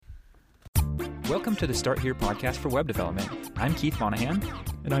Welcome to the Start Here podcast for web development. I'm Keith Monahan.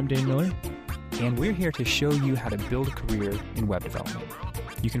 And I'm Dane Miller. And we're here to show you how to build a career in web development.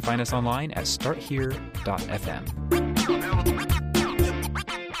 You can find us online at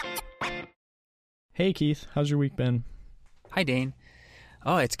starthere.fm. Hey Keith, how's your week been? Hi Dane.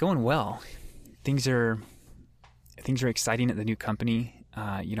 Oh, it's going well. Things are exciting at the new company.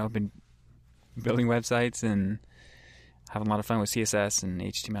 I've been building websites and having a lot of fun with CSS and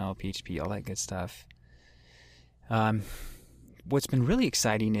HTML, PHP, all that good stuff. What's been really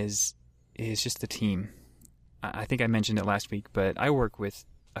exciting is just the team. I think I mentioned it last week, but I work with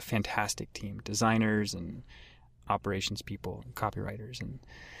a fantastic team, designers and operations people, and copywriters,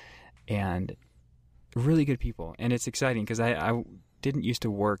 and really good people. And it's exciting because I didn't used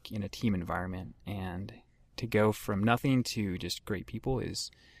to work in a team environment, and to go from nothing to just great people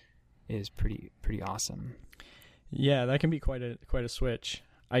is pretty awesome. Yeah, that can be quite a switch.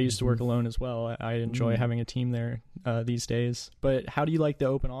 I used to work alone as well. I enjoy having a team there these days. But how do you like the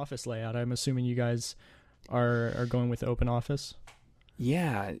open office layout? I'm assuming you guys are going with the open office.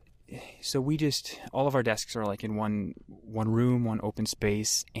 Yeah. So we all of our desks are like in one room, one open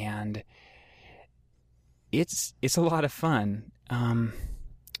space, and it's a lot of fun.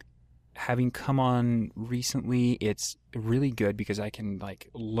 Having come on recently, it's really good because I can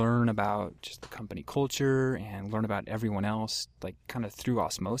learn about just the company culture and learn about everyone else, kind of through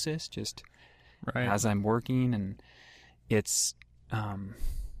osmosis, just right as I'm working, and it's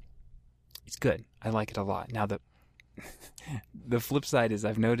good. I like it a lot. Now the flip side is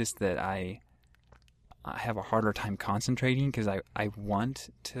I've noticed that I have a harder time concentrating because I want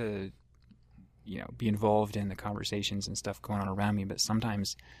to be involved in the conversations and stuff going on around me, but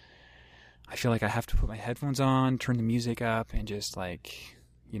sometimes I feel like I have to put my headphones on, turn the music up, and just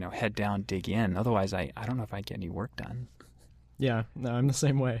head down, dig in. Otherwise, I don't know if I get any work done. Yeah, no, I'm the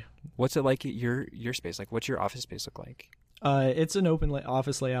same way. What's it like at your space? What's your office space look like? It's an open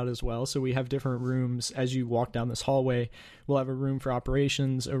office layout as well. So we have different rooms. As you walk down this hallway, we'll have a room for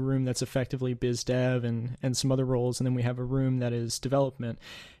operations, a room that's effectively biz dev and some other roles. And then we have a room that is development.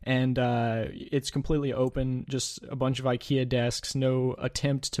 And it's completely open, just a bunch of IKEA desks, no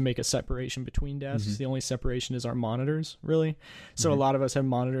attempt to make a separation between desks. Mm-hmm. The only separation is our monitors, really. So a lot of us have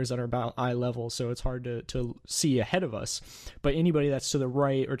monitors that are about eye level, so it's hard to see ahead of us. But anybody that's to the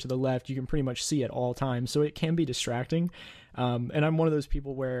right or to the left, you can pretty much see at all times. So it can be distracting. And I'm one of those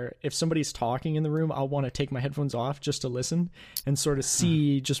people where if somebody's talking in the room, I'll want to take my headphones off just to listen and sort of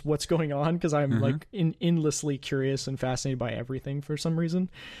see just what's going on, because I'm endlessly curious and fascinated by everything for some reason.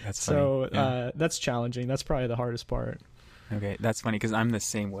 That's funny. So yeah. That's challenging. That's probably the hardest part. Okay, that's funny because I'm the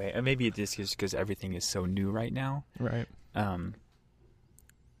same way. Maybe it just is because everything is so new right now. Right. But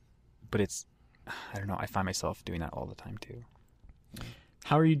I don't know. I find myself doing that all the time too. Yeah.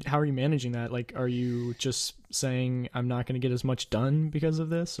 How are you managing that? Are you just saying I'm not going to get as much done because of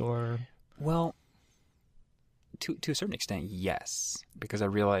this, or? Well, to a certain extent, yes, because I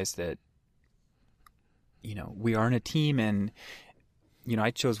realize that we are in a team, and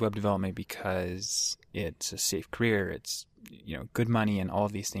I chose web development because it's a safe career, it's good money and all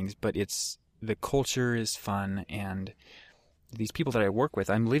of these things, but the culture is fun, and these people that I work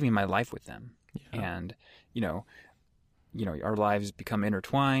with, I'm living my life with them, and our lives become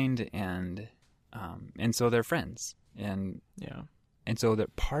intertwined, and so they're friends, and so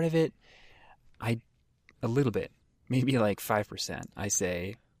that part of it, a little bit, maybe 5%, I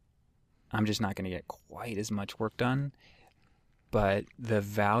say I'm just not going to get quite as much work done, but the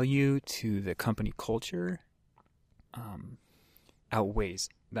value to the company culture outweighs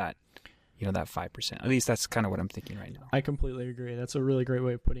that. That 5%. At least that's kind of what I'm thinking right now. I completely agree. That's a really great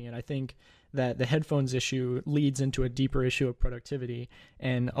way of putting it. I think that the headphones issue leads into a deeper issue of productivity,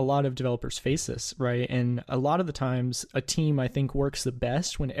 and a lot of developers face this, right? And a lot of the times a team, I think, works the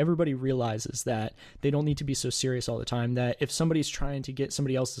best when everybody realizes that they don't need to be so serious all the time, that if somebody's trying to get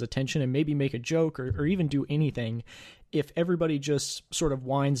somebody else's attention and maybe make a joke or even do anything, if everybody just sort of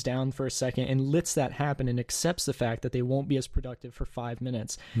winds down for a second and lets that happen and accepts the fact that they won't be as productive for 5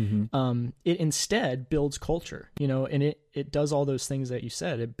 minutes, it instead builds culture, and it does all those things that you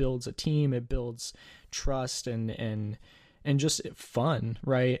said. It builds a team, it builds trust and just fun,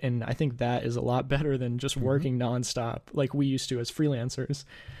 right? And I think that is a lot better than just working nonstop like we used to as freelancers.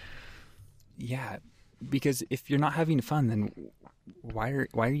 Yeah, because if you're not having fun, then why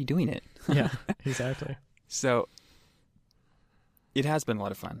are you doing it? Yeah, exactly. So it has been a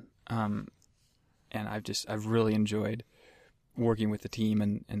lot of fun. And I've really enjoyed working with the team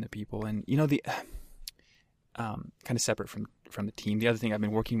and the people, and the kind of separate from the team. The other thing I've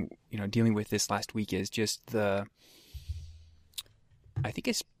been dealing with this last week is just the I think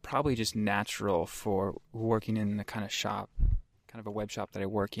it's probably just natural for working in the kind of a web shop that I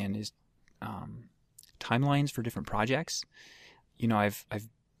work in is timelines for different projects. I've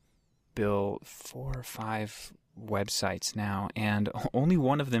built 4 or 5 websites now, and only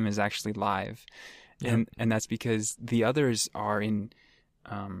one of them is actually live. Yep. And that's because the others are in,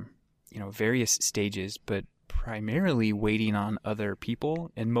 various stages, but primarily waiting on other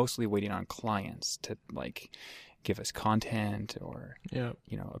people and mostly waiting on clients to give us content or,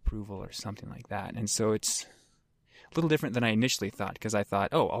 approval or something like that. And so it's a little different than I initially thought, because I thought,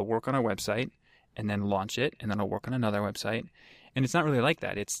 I'll work on a website and then launch it, and then I'll work on another website. And it's not really like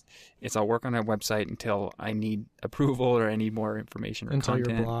that. It's I'll work on a website until I need approval or I need more information or until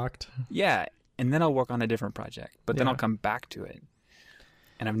content. You're blocked. Yeah, and then I'll work on a different project, but then I'll come back to it.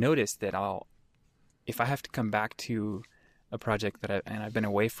 And I've noticed that if I have to come back to a project that I've been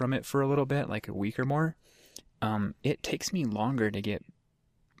away from it for a little bit, like a week or more, it takes me longer to get,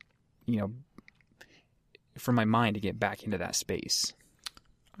 for my mind to get back into that space.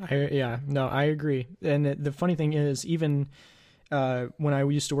 I agree. And the funny thing is, even when I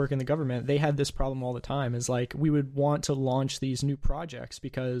used to work in the government, they had this problem all the time. Is like, we would want to launch these new projects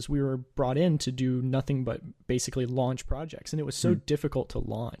because we were brought in to do nothing but basically launch projects. And it was so difficult to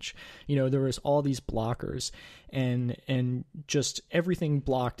launch. There was all these blockers, and just everything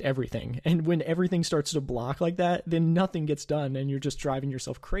blocked everything. And when everything starts to block like that, then nothing gets done, and you're just driving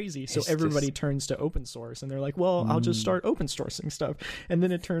yourself crazy. So everybody turns to open source, and they're like, well, I'll just start open sourcing stuff. And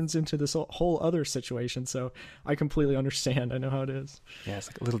then it turns into this whole other situation. So I completely understand. I know how it is. Yeah, it's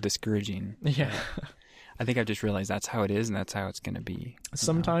a little discouraging. Yeah. I think I've just realized that's how it is, and that's how it's going to be.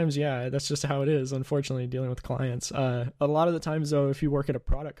 Sometimes, that's just how it is, unfortunately, dealing with clients. A lot of the times, though, if you work at a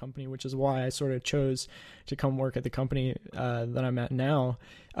product company, which is why I sort of chose to come work at the company that I'm at now,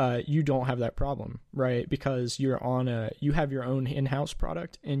 you don't have that problem, right? Because you have your own in-house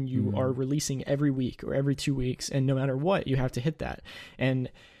product, and you are releasing every week or every 2 weeks, and no matter what, you have to hit that.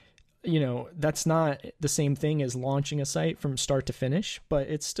 And that's not the same thing as launching a site from start to finish, but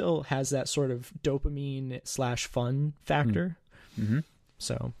it still has that sort of dopamine/fun factor. Mm-hmm.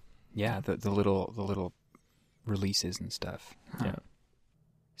 So, yeah, the little releases and stuff. Yeah.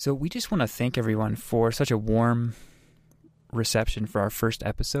 So we just want to thank everyone for such a warm reception for our first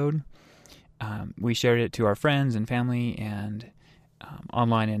episode. We shared it to our friends and family and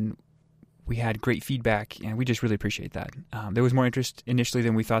online, and we had great feedback, and we just really appreciate that. There was more interest initially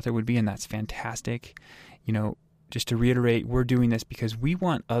than we thought there would be, and that's fantastic. Just to reiterate, we're doing this because we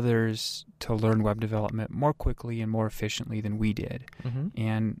want others to learn web development more quickly and more efficiently than we did. Mm-hmm.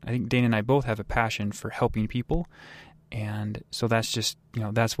 And I think Dane and I both have a passion for helping people, and so that's just,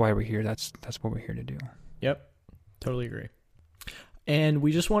 that's why we're here. That's what we're here to do. Yep, totally agree. And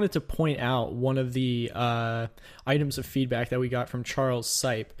we just wanted to point out one of the items of feedback that we got from Charles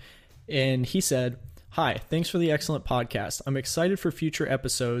Sipe. And he said, "Hi, thanks for the excellent podcast. I'm excited for future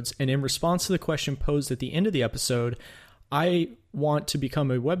episodes, and in response to the question posed at the end of the episode, I want to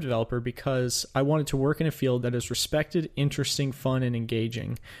become a web developer because I wanted to work in a field that is respected, interesting, fun, and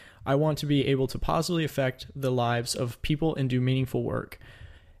engaging. I want to be able to positively affect the lives of people and do meaningful work."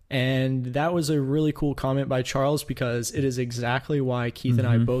 And that was a really cool comment by Charles, because it is exactly why Keith and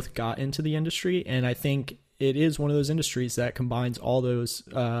I both got into the industry. And I think it is one of those industries that combines all those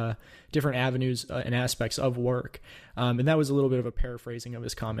different avenues and aspects of work. And that was a little bit of a paraphrasing of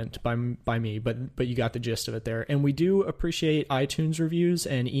his comment by me, but you got the gist of it there. And we do appreciate iTunes reviews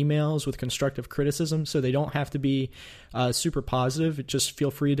and emails with constructive criticism, so they don't have to be super positive. Just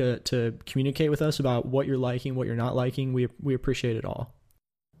feel free to communicate with us about what you're liking, what you're not liking. We appreciate it all.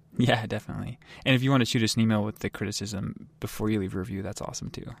 Yeah, definitely. And if you want to shoot us an email with the criticism before you leave a review, that's awesome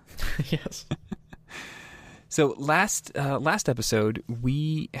too. Yes. So last episode,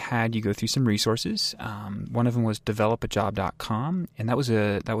 we had you go through some resources. One of them was developajob.com, and that was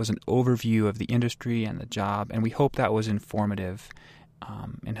an overview of the industry and the job, and we hope that was informative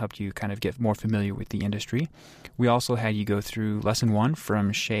and helped you kind of get more familiar with the industry. We also had you go through lesson 1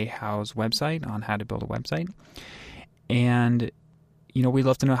 from Shay Howe's website on how to build a website, and we'd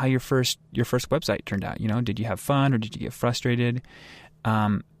love to know how your first website turned out. Did you have fun or did you get frustrated?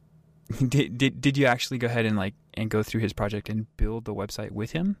 Did you actually go ahead and go through his project and build the website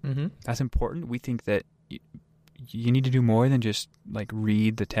with him? Mm-hmm. That's important. We think that you need to do more than just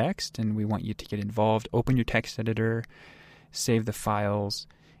read the text, and we want you to get involved. Open your text editor, save the files,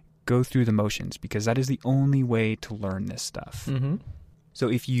 go through the motions, because that is the only way to learn this stuff. Mm-hmm. So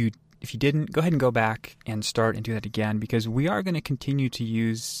if you didn't, go ahead and go back and start and do that again, because we are going to continue to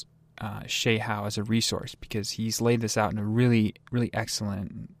use Shay Howe as a resource, because he's laid this out in a really, really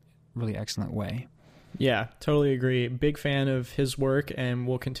excellent way. Yeah, totally agree. Big fan of his work, and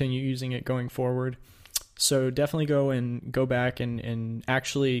we'll continue using it going forward. So definitely go back and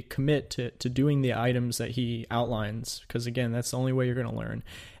actually commit to doing the items that he outlines, because again, that's the only way you're going to learn.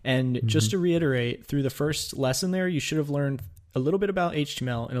 And just to reiterate, through the first lesson there, you should have learned a little bit about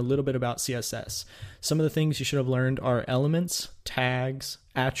HTML and a little bit about CSS. Some of the things you should have learned are elements, tags,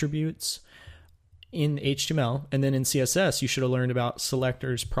 attributes in HTML, and then in CSS, you should have learned about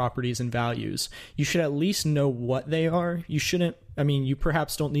selectors, properties, and values. You should at least know what they are. You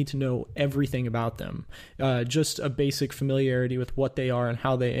perhaps don't need to know everything about them. Just a basic familiarity with what they are and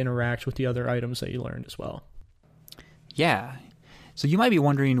how they interact with the other items that you learned as well. Yeah. So you might be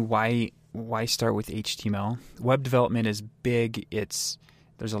wondering why start with HTML? Web development is big. There's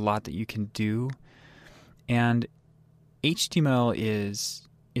a lot that you can do. And HTML is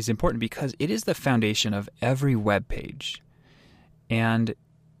important because it is the foundation of every web page. And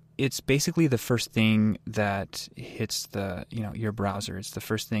it's basically the first thing that hits your browser. It's the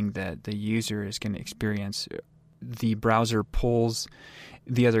first thing that the user is going to experience. The browser pulls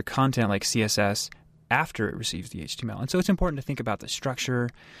the other content like CSS after it receives the HTML. And so it's important to think about the structure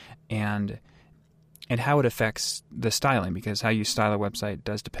and how it affects the styling, because how you style a website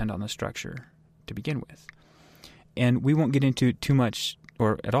does depend on the structure to begin with. And we won't get into too much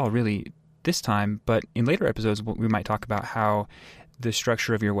or at all really this time, but in later episodes we might talk about how the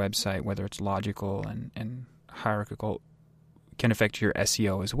structure of your website, whether it's logical and hierarchical, can affect your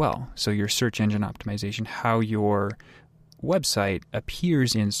SEO as well. So your search engine optimization, how your website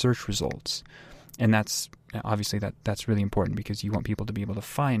appears in search results. And that's obviously that's really important because you want people to be able to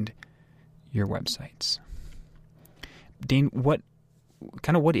find your websites. Dane, what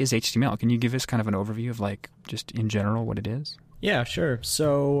is HTML? Can you give us kind of an overview of just in general what it is? Yeah, sure.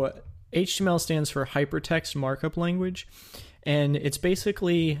 So HTML stands for Hypertext Markup Language. And it's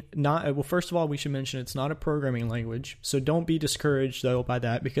basically not, well, first of all, we should mention it's not a programming language. So don't be discouraged, though, by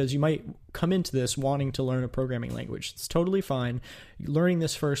that, because you might come into this wanting to learn a programming language. It's totally fine. Learning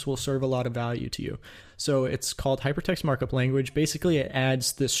this first will serve a lot of value to you. So it's called Hypertext Markup Language. Basically, it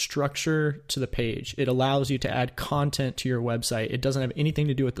adds this structure to the page. It allows you to add content to your website. It doesn't have anything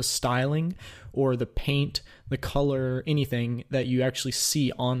to do with the styling or the paint, the color, anything that you actually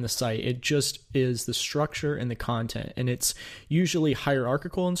see on the site. It just is the structure and the content. And it's usually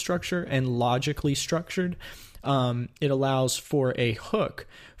hierarchical in structure and logically structured. It allows for a hook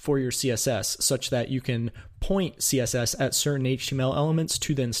for your CSS such that you can point CSS at certain HTML elements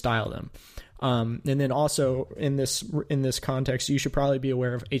to then style them. And then also in this context, you should probably be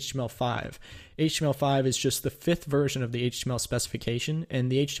aware of HTML5. HTML5 is just the 5th version of the HTML specification, and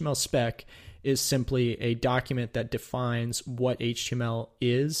the HTML spec is simply a document that defines what HTML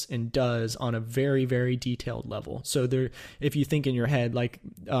is and does on a very, very detailed level. So there, if you think in your head,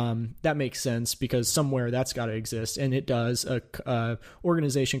 that makes sense because somewhere that's got to exist, and it does. A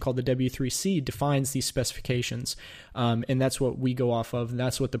organization called the W3C defines these specifications, and that's what we go off of, and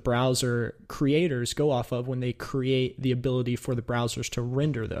that's what the browser creators go off of when they create the ability for the browsers to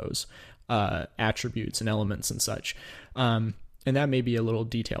render those attributes and elements and such. And that may be a little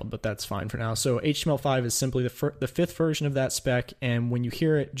detailed, but that's fine for now. So HTML5 is simply the 5th version of that spec, and when you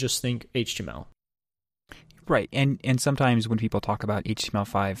hear it, just think HTML. Right, and sometimes when people talk about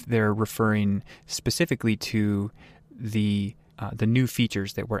HTML5, they're referring specifically to the new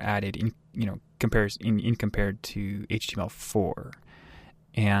features that were added compared to HTML4,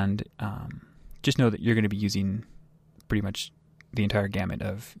 and just know that you're going to be using pretty much the entire gamut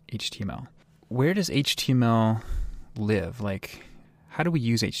of HTML. Where does HTML live? How do we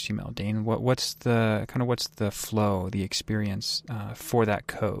use HTML, Dane? What's the flow, the experience for that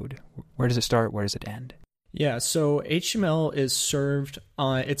code? Where does it start? Where does it end? Yeah, so HTML is served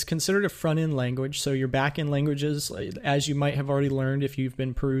it's considered a front-end language. So your back-end languages, as you might have already learned if you've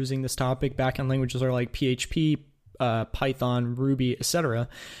been perusing this topic, back-end languages are like PHP, Python, Ruby, etc.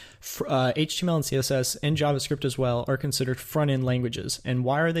 HTML and CSS and JavaScript as well are considered front-end languages. And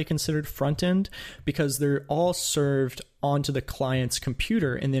why are they considered front-end? Because they're all served onto the client's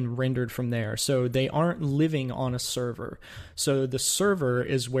computer and then rendered from there. So they aren't living on a server. So the server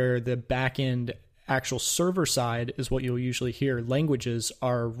is where the back-end actual server side is what you'll usually hear. Languages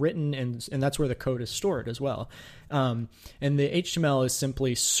are written, and that's where the code is stored as well. And the HTML is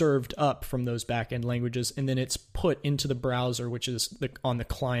simply served up from those back-end languages, and then it's put into the browser, which is on the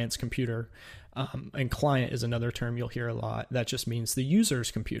client's computer. And client is another term you'll hear a lot. That just means the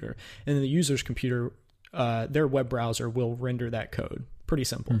user's computer. And then the user's computer, their web browser will render that code. Pretty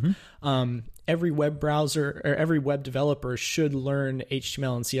simple. Mm-hmm. Every web browser or every web developer should learn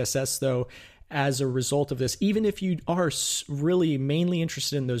HTML and CSS, though, as a result of this, even if you are really mainly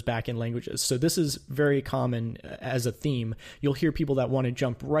interested in those backend languages. So this is very common as a theme. You'll hear people that want to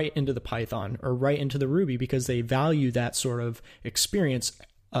jump right into the Python or right into the Ruby because they value that sort of experience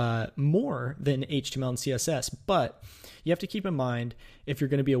more than HTML and CSS. But you have to keep in mind, if you're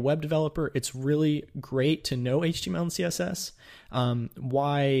going to be a web developer, it's really great to know HTML and CSS.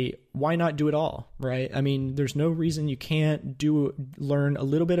 Why not do it all, right? I mean, there's no reason you can't learn a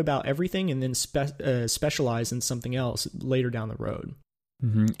little bit about everything and then specialize in something else later down the road.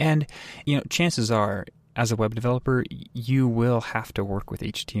 Mm-hmm. And, chances are, as a web developer, you will have to work with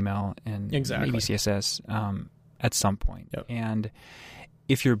HTML and maybe CSS at some point. Yep. And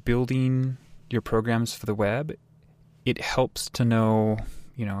if you're building your programs for the web, it helps to know,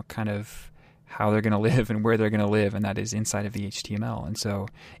 kind of how they're going to live and where they're going to live, and that is inside of the HTML. And so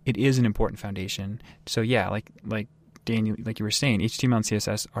it is an important foundation. So yeah, like Daniel, like you were saying, HTML and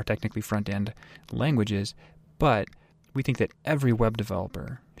CSS are technically front-end languages, but we think that every web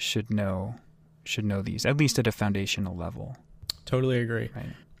developer should know these, at least at a foundational level. Totally agree.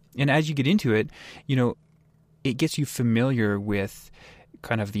 Right. And as you get into it, it gets you familiar with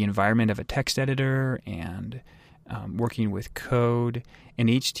kind of the environment of a text editor and working with code. And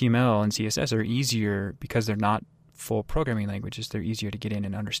HTML and CSS are easier because they're not full programming languages. They're easier to get in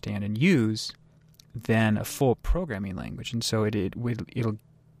and understand and use than a full programming language. And so it'll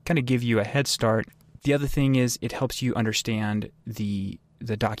kind of give you a head start. The other thing is it helps you understand the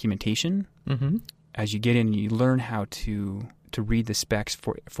documentation. Mm-hmm. As you get in and you learn how to read the specs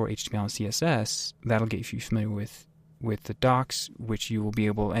for HTML and CSS, that'll get you familiar with the docs, which you will be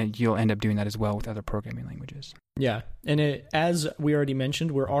able, and you'll end up doing that as well with other programming languages. Yeah. And as we already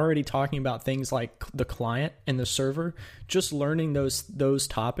mentioned, we're already talking about things like the client and the server. Just learning those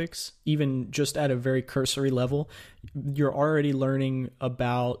topics, even just at a very cursory level, you're already learning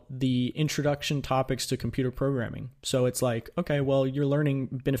about the introduction topics to computer programming. So it's like, okay, well, you're learning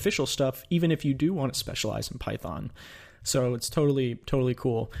beneficial stuff, even if you do want to specialize in Python. So it's totally, totally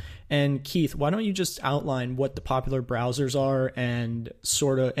cool. And Keith, why don't you just outline what the popular browsers are and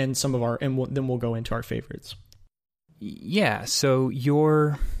some of our, then we'll go into our favorites. Yeah. So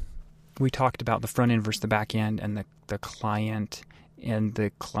we talked about the front end versus the back end and the client, and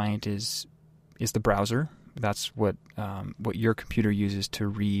the client is the browser. That's what your computer uses to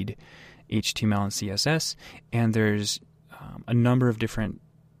read HTML and CSS. And there's a number of different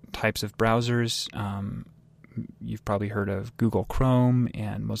types of browsers. You've probably heard of Google Chrome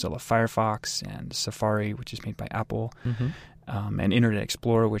and Mozilla Firefox and Safari, which is made by Apple, and Internet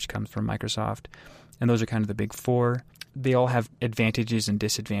Explorer, which comes from Microsoft. And those are kind of the big four. They all have advantages and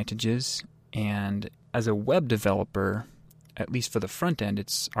disadvantages. And as a web developer, at least for the front end,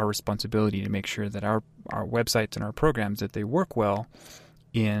 it's our responsibility to make sure that our websites and our programs, that they work well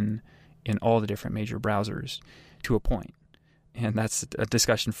in all the different major browsers to a point. And that's a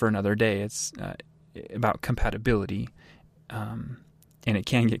discussion for another day. It's about compatibility, and it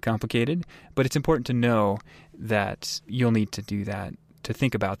can get complicated, but it's important to know that you'll need to do that to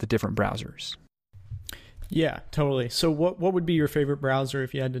think about the different browsers. Yeah, totally. So what would be your favorite browser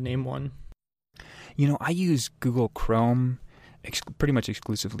if you had to name one? I use Google Chrome pretty much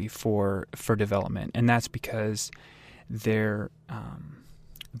exclusively for development, and that's because their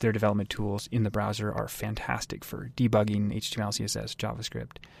development tools in the browser are fantastic for debugging HTML, CSS,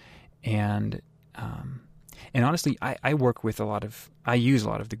 JavaScript, and honestly, I use a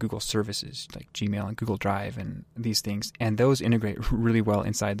lot of the Google services like Gmail and Google Drive and these things, and those integrate really well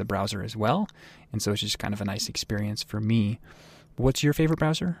inside the browser as well. And so it's just kind of a nice experience for me. What's your favorite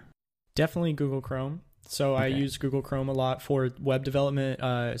browser? Definitely Google Chrome. So okay. I use Google Chrome a lot for web development,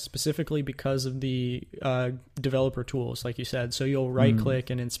 specifically because of the developer tools, like you said. So you'll right-click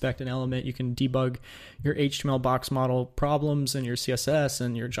and inspect an element. You can debug your HTML box model problems and your CSS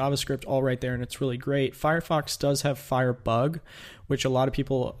and your JavaScript all right there, and it's really great. Firefox does have Firebug, which a lot of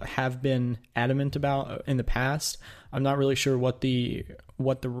people have been adamant about in the past. I'm not really sure what the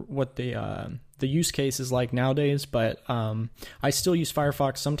use case is like nowadays, but I still use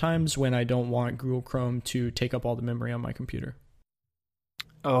Firefox sometimes when I don't want Google Chrome to take up all the memory on my computer.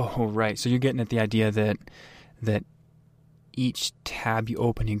 Oh, right. So you're getting at the idea that each tab you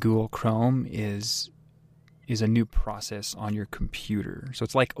open in Google Chrome is a new process on your computer. So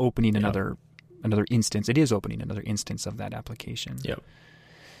it's like opening another instance. It is opening another instance of that application. Yep.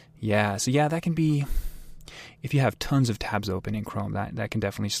 Yeah. So yeah, that can be. If you have tons of tabs open in Chrome, that can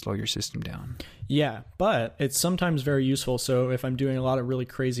definitely slow your system down. Yeah, but it's sometimes very useful. So if I'm doing a lot of really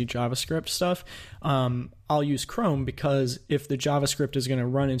crazy JavaScript stuff, I'll use Chrome, because if the JavaScript is going to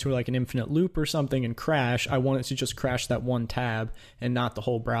run into like an infinite loop or something and crash, I want it to just crash that one tab and not the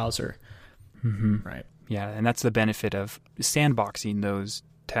whole browser. Right. Yeah, and that's the benefit of sandboxing those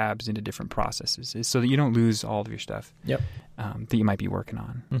tabs into different processes, is so that you don't lose all of your stuff. Yep. That you might be working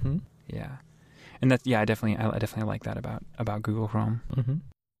on. Mm-hmm. Yeah, and that's I definitely like that about Google Chrome. Mm-hmm.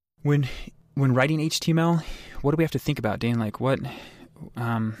 When writing HTML, what do we have to think about, Dane? Like what?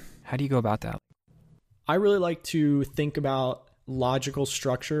 How do you go about that? I really like to think about logical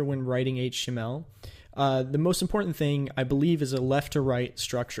structure when writing HTML. The most important thing, I believe, is a left to right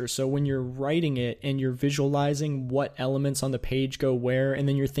structure. So when you're writing it and you're visualizing what elements on the page go where, and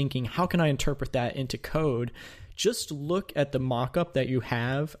then you're thinking, how can I interpret that into code? Just look at the mock-up that you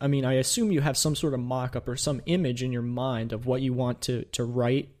have. I mean, I assume you have some sort of mock-up or some image in your mind of what you want to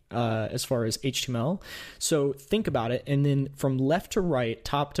write as far as HTML. So think about it, and then from left to right,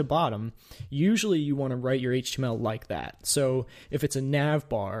 top to bottom, usually you want to write your HTML like that. So if it's a nav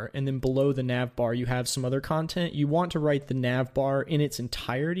bar, and then below the nav bar you have some other content, you want to write the nav bar in its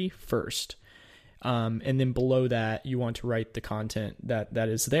entirety first. And then below that, you want to write the content that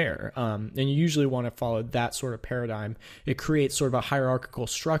is there. And you usually want to follow that sort of paradigm. It creates sort of a hierarchical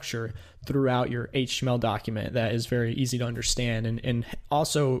structure throughout your HTML document that is very easy to understand, and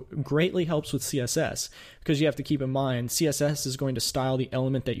also greatly helps with CSS, because you have to keep in mind CSS is going to style the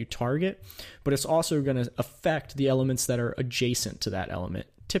element that you target, but it's also going to affect the elements that are adjacent to that element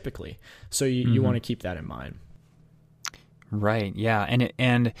typically. So you want to keep that in mind. Right. Yeah.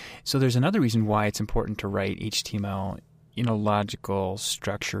 And so there's another reason why it's important to write HTML in a logical,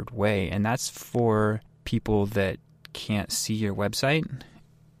 structured way, and that's for people that can't see your website,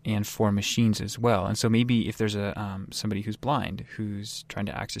 and for machines as well. And so maybe if there's somebody who's blind who's trying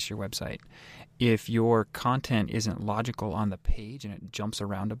to access your website, if your content isn't logical on the page and it jumps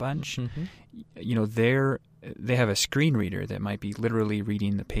around a bunch, they have a screen reader that might be literally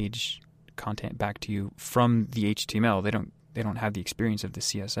reading the page content back to you from the HTML. They don't have the experience of the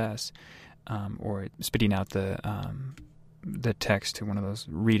CSS or spitting out the text to one of those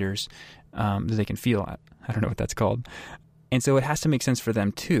readers that they can feel. I don't know what that's called. And so it has to make sense for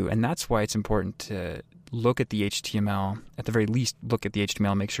them too. And that's why it's important to look at the HTML, at the very least, look at the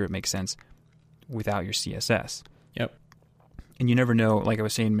HTML, make sure it makes sense without your CSS. Yep. And you never know, like I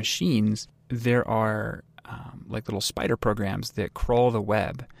was saying, machines, there are like little spider programs that crawl the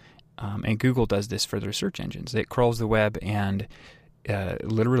web. And Google does this for their search engines. It crawls the web and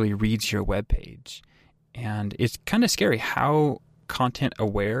literally reads your web page. And it's kind of scary how content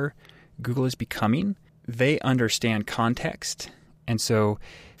aware Google is becoming. They understand context. And so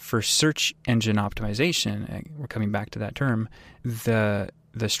for search engine optimization, we're coming back to that term, the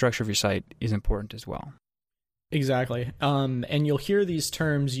structure of your site is important as well. Exactly. And you'll hear these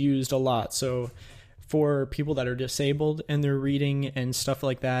terms used a lot. So for people that are disabled and they're reading and stuff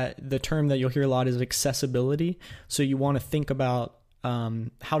like that, the term that you'll hear a lot is accessibility. So you want to think about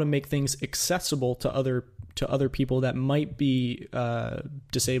how to make things accessible to other people that might be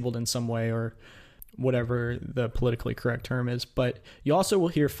disabled in some way, or whatever the politically correct term is. But you also will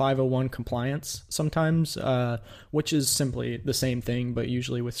hear 501 compliance sometimes, which is simply the same thing, but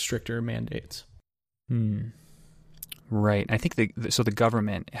usually with stricter mandates. Right. I think the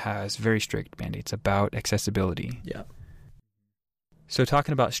government has very strict mandates about accessibility. Yeah. So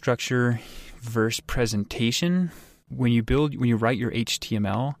talking about structure versus presentation, when you write your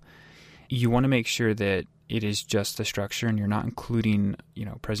HTML, you want to make sure that it is just the structure and you're not including,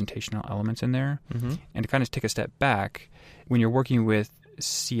 presentational elements in there. Mm-hmm. And to kind of take a step back, when you're working with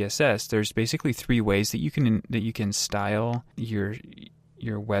CSS, there's basically three ways that you can style your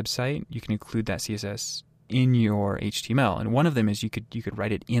website. You can include that CSS in your HTML, and one of them is you could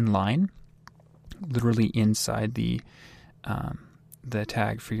write it inline, literally inside the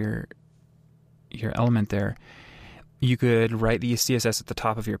tag for your element there. You could write the CSS at the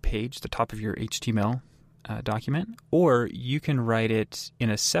top of your page, the top of your HTML document, or you can write it in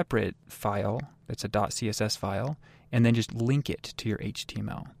a separate file that's a .css file, and then just link it to your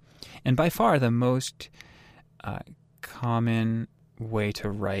HTML. And by far the most common way to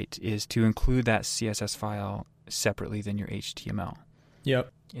write is to include that CSS file separately than your HTML.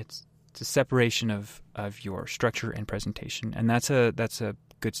 Yep. It's a separation of your structure and presentation, and that's a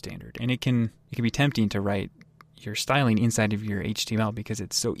good standard. And it can be tempting to write your styling inside of your HTML because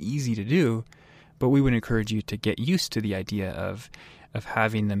it's so easy to do, but we would encourage you to get used to the idea of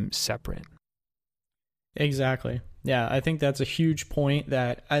having them separate. Exactly. Yeah, I think that's a huge point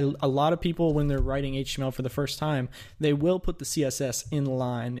that a lot of people, when they're writing HTML for the first time, they will put the CSS in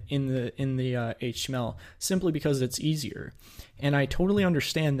line in the HTML simply because it's easier. And I totally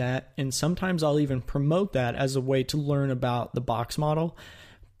understand that, and sometimes I'll even promote that as a way to learn about the box model.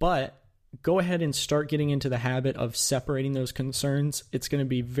 But go ahead and start getting into the habit of separating those concerns. It's going to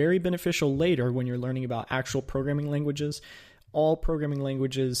be very beneficial later when you're learning about actual programming languages. All programming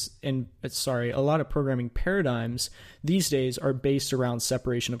languages a lot of programming paradigms these days are based around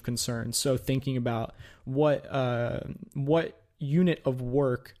separation of concerns. So thinking about what unit of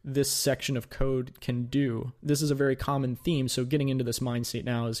work this section of code can do. This is a very common theme. So getting into this mind state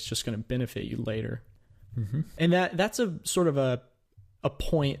now is just going to benefit you later. Mm-hmm. And that's a sort of a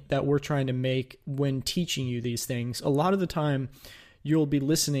point that we're trying to make when teaching you these things. A lot of the time you'll be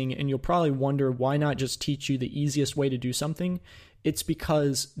listening and you'll probably wonder why not just teach you the easiest way to do something. It's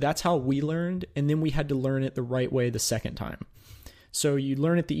because that's how we learned, and then we had to learn it the right way the second time. So you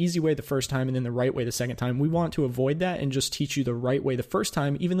learn it the easy way the first time and then the right way the second time. We want to avoid that and just teach you the right way the first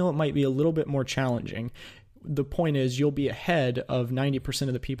time, even though it might be a little bit more challenging. The point is you'll be ahead of 90%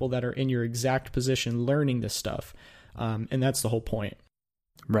 of the people that are in your exact position learning this stuff. And that's the whole point.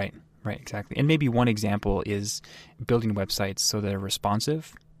 Right, exactly. And maybe one example is building websites so they're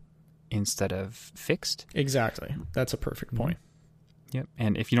responsive instead of fixed. Exactly. That's a perfect point. Yep.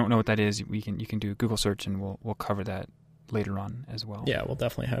 And if you don't know what that is, you can do a Google search and we'll cover that later on as well. Yeah, we'll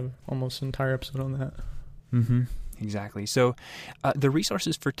definitely have almost an entire episode on that. Mm-hmm. Exactly. So the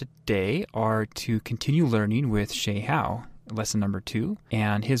resources for today are to continue learning with Shay Howe, lesson number 2.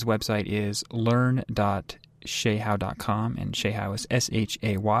 And his website is learn.shayhowe.com, and Shay Howe is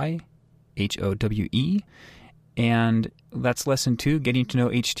SHAYHOWE. And that's lesson 2, getting to know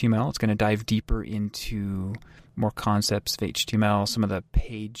HTML. It's going to dive deeper into more concepts of HTML, some of the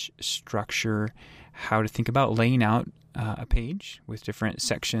page structure, how to think about laying out a page with different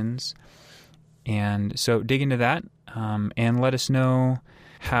sections. And so dig into that and let us know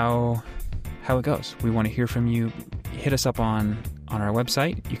how it goes. We want to hear from you. Hit us up on our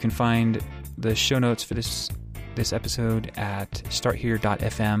website. You can find the show notes for this episode at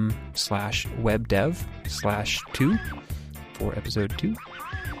starthere.fm/webdev/2 for episode 2,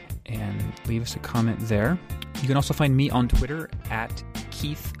 and leave us a comment there. You can also find me on Twitter at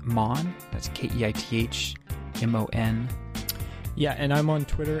Keith Mon. That's KeithMon. Yeah, and I'm on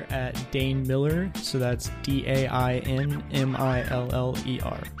Twitter at Dane Miller. So that's DAINMILLER.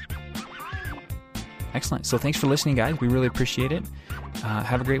 Excellent. So thanks for listening, guys. We really appreciate it.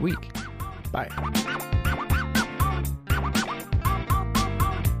 Have a great week. Bye.